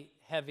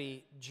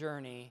heavy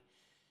journey,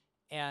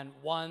 and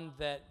one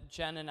that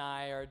Jen and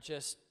I are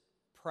just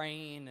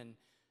praying and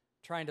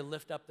trying to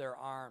lift up their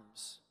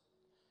arms.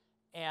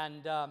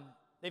 And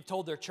they've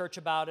told their church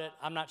about it.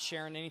 I'm not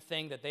sharing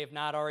anything that they've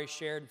not already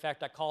shared. In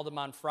fact, I called them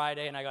on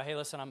Friday, and I go, hey,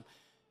 listen,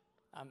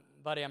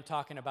 buddy, I'm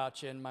talking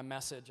about you in my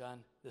message on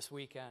this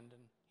weekend.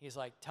 And he's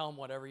like, tell them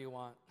whatever you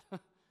want.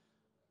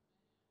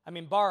 I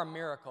mean, bar a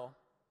miracle,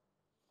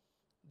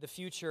 the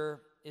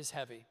future is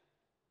heavy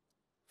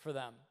for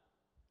them.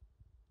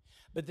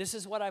 But this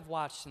is what I've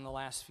watched in the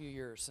last few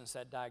years since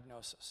that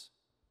diagnosis.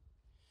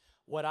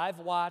 What I've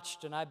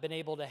watched, and I've been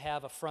able to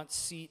have a front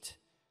seat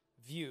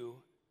view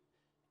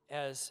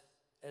as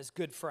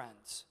good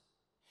friends,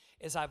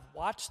 is I've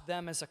watched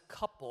them as a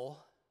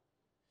couple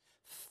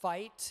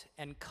fight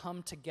and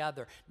come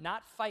together.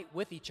 Not fight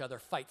with each other,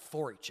 fight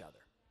for each other.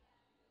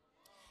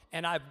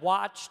 And I've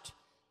watched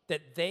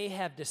that they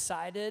have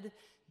decided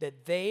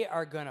that they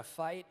are going to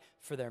fight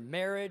for their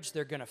marriage,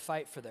 they're going to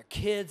fight for their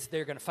kids,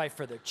 they're going to fight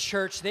for their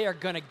church, they are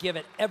going to give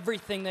it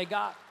everything they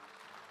got.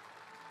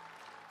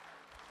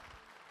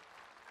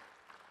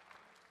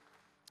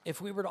 If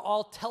we were to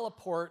all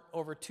teleport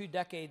over 2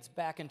 decades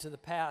back into the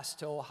past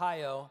to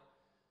Ohio,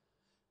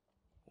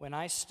 when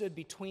I stood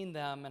between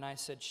them and I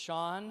said,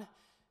 Sean,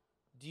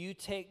 do you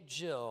take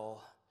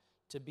Jill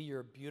to be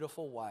your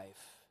beautiful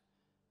wife?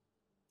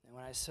 And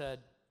when I said,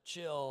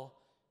 Jill,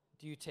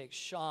 do you take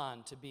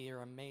Sean to be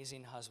your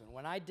amazing husband?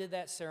 When I did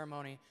that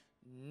ceremony,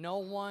 no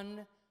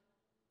one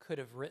could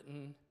have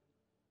written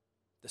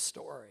the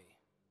story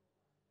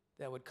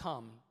that would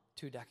come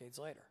 2 decades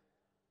later.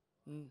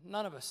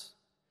 None of us.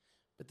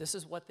 But this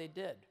is what they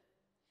did.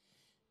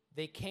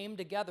 They came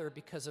together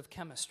because of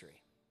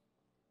chemistry.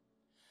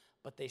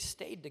 But they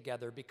stayed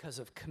together because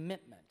of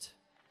commitment.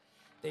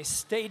 They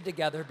stayed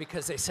together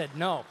because they said,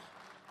 no,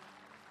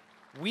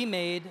 we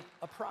made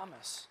a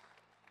promise.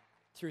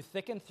 Through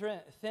thick and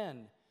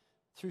thin,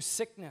 through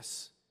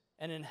sickness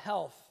and in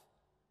health,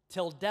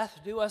 till death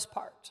do us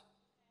part.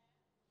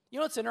 You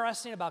know what's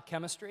interesting about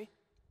chemistry?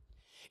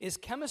 Is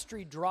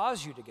chemistry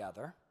draws you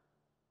together,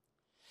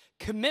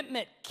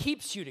 commitment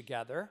keeps you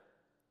together,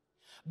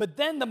 but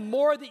then the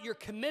more that you're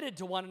committed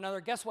to one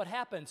another, guess what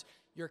happens?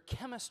 Your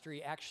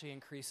chemistry actually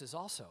increases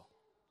also.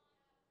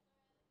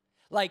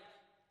 Like,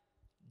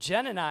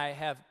 Jen and I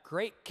have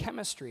great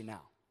chemistry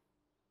now.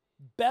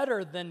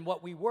 Better than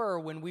what we were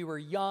when we were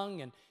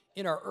young and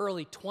in our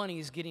early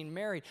 20s getting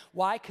married.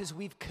 Why? Because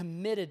we've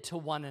committed to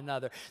one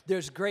another.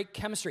 There's great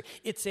chemistry.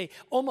 It's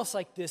almost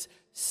like this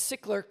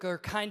cyclical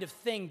kind of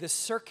thing, this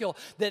circle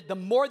that the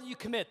more that you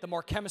commit, the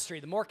more chemistry.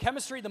 The more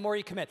chemistry, the more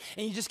you commit.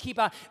 And you just keep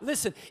on.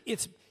 Listen,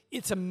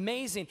 it's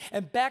amazing.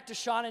 And back to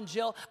Sean and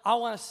Jill, I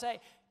want to say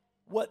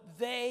what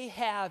they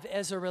have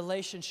as a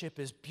relationship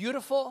is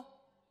beautiful,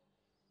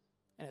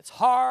 and it's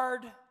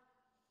hard,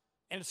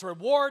 and it's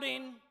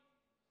rewarding.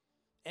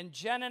 And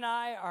Jen and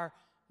I are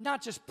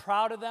not just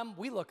proud of them,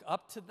 we look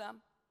up to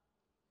them.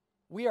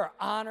 We are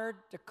honored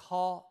to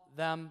call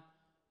them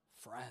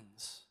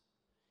friends.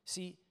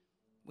 See,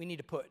 we need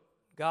to put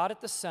God at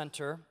the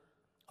center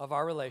of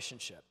our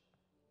relationship.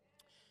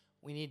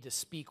 We need to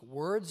speak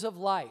words of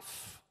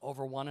life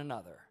over one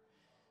another.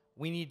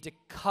 We need to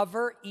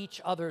cover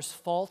each other's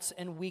faults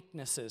and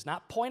weaknesses,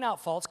 not point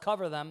out faults,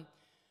 cover them.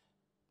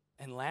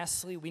 And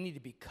lastly, we need to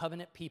be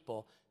covenant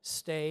people.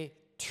 Stay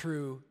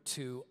true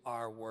to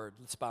our word.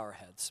 Let's bow our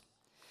heads.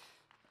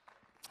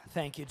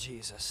 Thank you,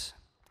 Jesus.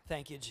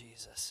 Thank you,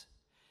 Jesus.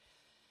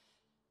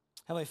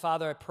 Heavenly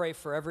Father, I pray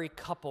for every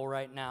couple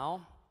right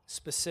now,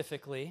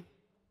 specifically.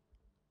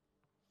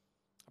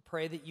 I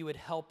pray that you would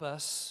help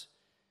us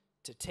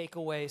to take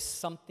away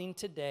something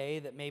today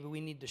that maybe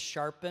we need to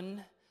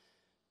sharpen,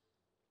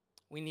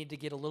 we need to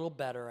get a little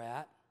better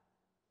at.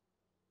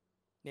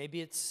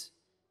 Maybe it's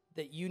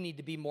that you need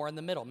to be more in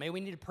the middle. Maybe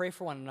we need to pray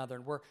for one another,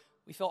 and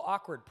we feel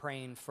awkward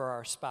praying for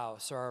our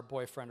spouse or our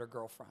boyfriend or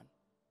girlfriend.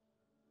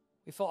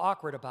 We feel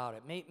awkward about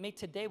it. May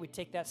today we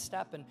take that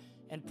step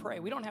and pray.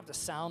 We don't have to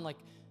sound like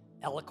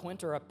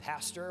eloquent or a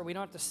pastor. We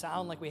don't have to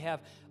sound like we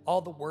have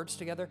all the words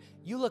together.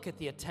 You look at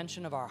the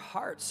attention of our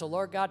hearts. So,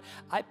 Lord God,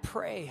 I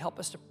pray, help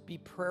us to be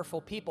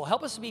prayerful people.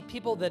 Help us to be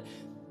people that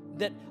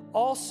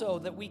also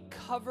that we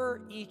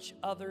cover each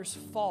other's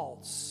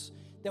faults,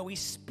 that we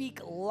speak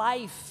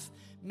life.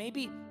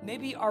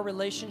 Maybe our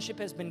relationship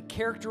has been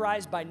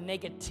characterized by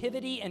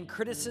negativity and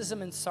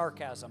criticism and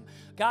sarcasm.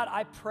 God,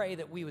 I pray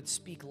that we would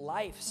speak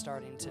life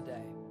starting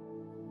today.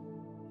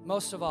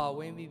 Most of all,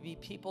 may we be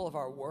people of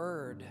our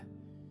word.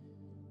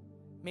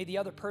 May the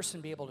other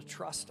person be able to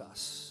trust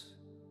us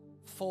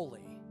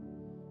fully.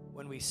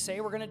 When we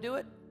say we're going to do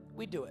it,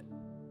 we do it.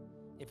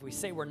 If we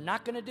say we're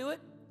not going to do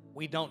it,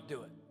 we don't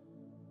do it.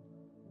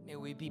 May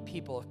we be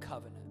people of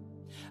covenant.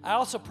 I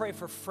also pray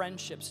for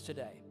friendships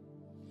today.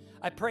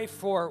 I pray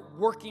for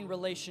working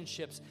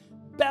relationships,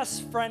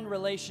 best friend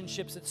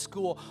relationships at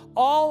school,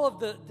 all of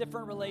the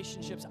different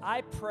relationships.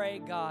 I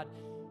pray, God,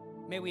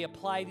 may we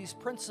apply these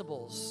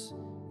principles.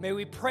 May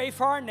we pray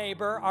for our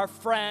neighbor, our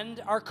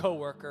friend, our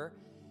coworker.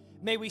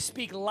 May we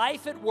speak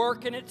life at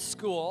work and at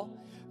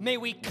school. May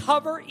we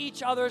cover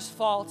each other's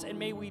faults, and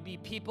may we be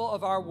people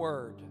of our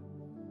word.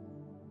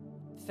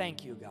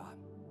 Thank you, God.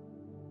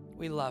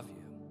 We love you.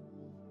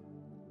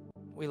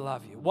 We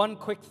love you. One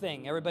quick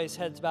thing. Everybody's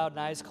heads bowed and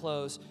eyes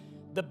closed.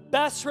 The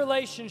best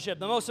relationship,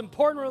 the most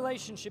important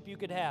relationship you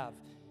could have,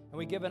 and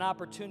we give an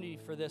opportunity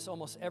for this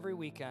almost every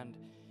weekend,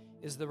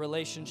 is the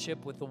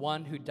relationship with the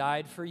one who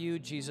died for you,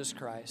 Jesus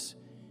Christ.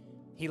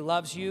 He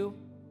loves you.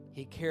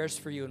 He cares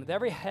for you. And with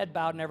every head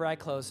bowed and every eye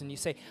closed, and you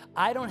say,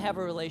 I don't have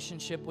a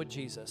relationship with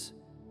Jesus.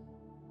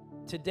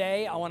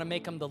 Today, I want to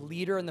make him the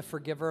leader and the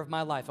forgiver of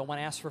my life. I want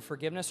to ask for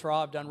forgiveness for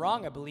all I've done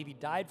wrong. I believe he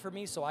died for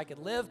me so I could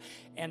live,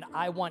 and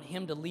I want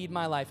him to lead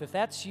my life. If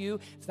that's you,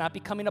 it's not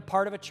becoming a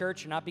part of a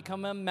church. You're not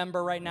becoming a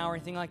member right now or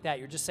anything like that.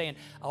 You're just saying,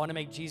 I want to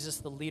make Jesus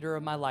the leader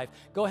of my life.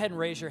 Go ahead and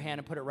raise your hand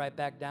and put it right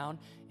back down.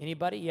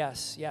 Anybody?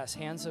 Yes.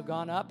 Hands have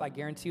gone up. I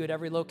guarantee you at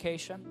every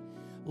location.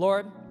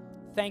 Lord,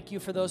 thank you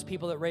for those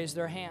people that raised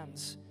their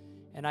hands.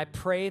 And I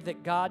pray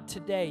that, God,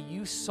 today,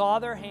 you saw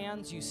their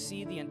hands. You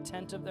see the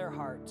intent of their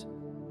heart.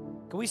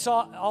 Can we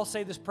all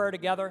say this prayer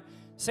together?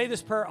 Say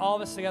this prayer, all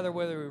of us together,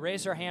 whether we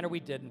raised our hand or we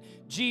didn't.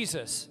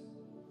 Jesus,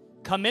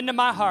 come into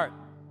my heart.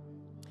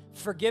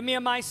 Forgive me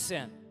of my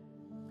sin.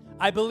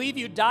 I believe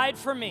you died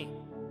for me.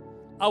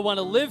 I want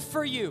to live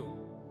for you.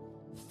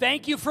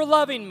 Thank you for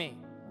loving me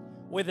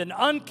with an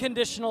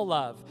unconditional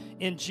love.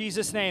 In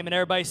Jesus' name. And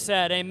everybody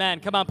said, amen.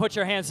 Come on, put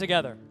your hands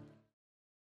together.